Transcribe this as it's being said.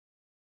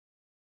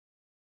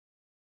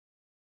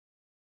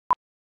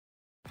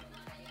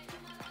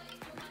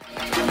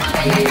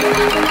We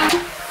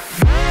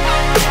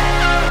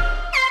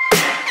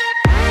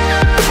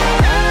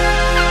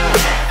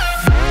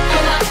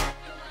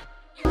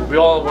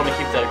all want to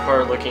keep that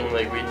car looking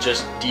like we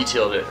just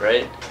detailed it,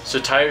 right? So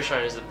tire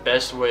shine is the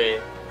best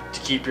way to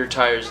keep your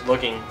tires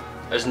looking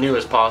as new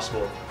as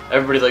possible.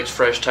 Everybody likes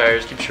fresh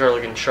tires, keeps your car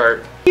looking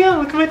sharp. Yeah,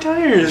 look at my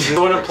tires.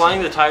 So when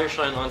applying the tire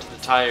shine onto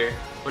the tire,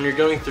 when you're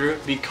going through,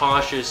 be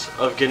cautious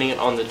of getting it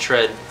on the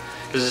tread,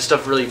 because this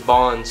stuff really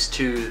bonds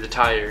to the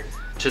tire,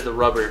 to the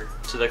rubber,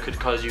 so that could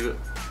cause you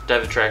to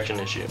have a traction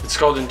issue. It's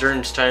called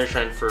Endurance Tire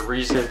Shine for a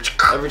reason.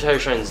 Every tire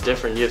shine is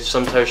different. You have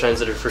some tire shines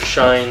that are for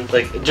shine,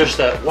 like just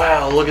that,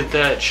 wow, look at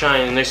that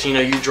shine, and next thing you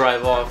know, you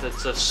drive off,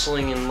 it's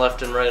slinging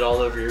left and right all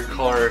over your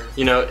car.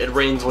 You know, it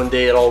rains one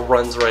day, it all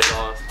runs right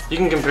off. You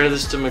can compare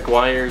this to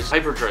Meguiars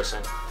Hyper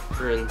Dressing,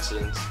 for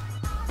instance.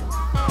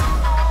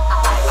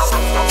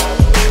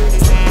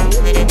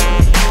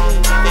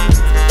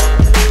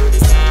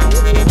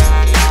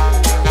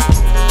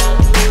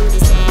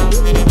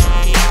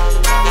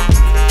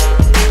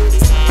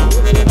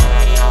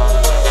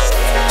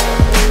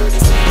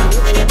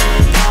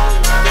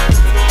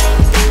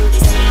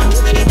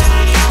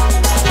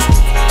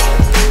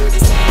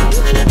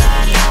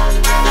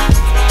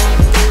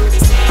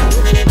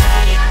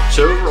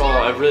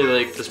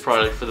 This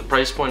product for the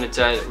price point it's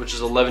at, which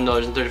is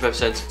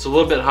 $11.35. It's a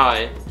little bit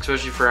high,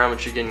 especially for how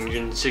much you're getting. You're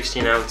getting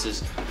 16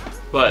 ounces,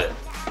 but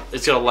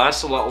it's gonna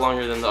last a lot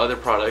longer than the other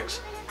products.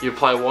 You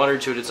apply water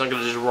to it, it's not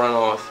gonna just run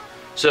off.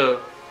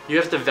 So you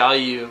have to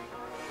value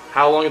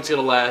how long it's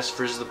gonna last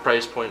versus the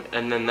price point,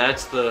 and then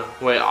that's the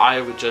way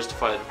I would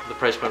justify the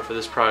price point for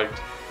this product,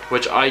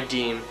 which I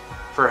deem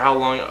for how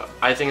long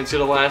I think it's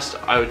gonna last.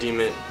 I would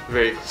deem it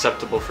very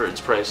acceptable for its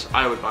price.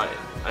 I would buy it.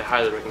 I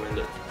highly recommend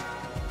it.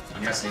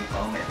 I'm not saying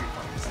every time.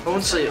 I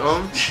won't say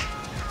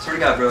Swear to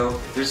God, bro.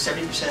 There's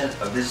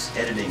 70% of this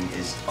editing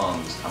is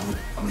I'm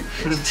gonna be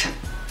pissed.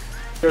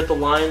 You're at the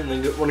line, and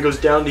then when it goes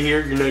down to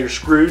here, you know you're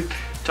screwed.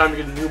 Time to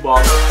get a new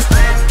bottle.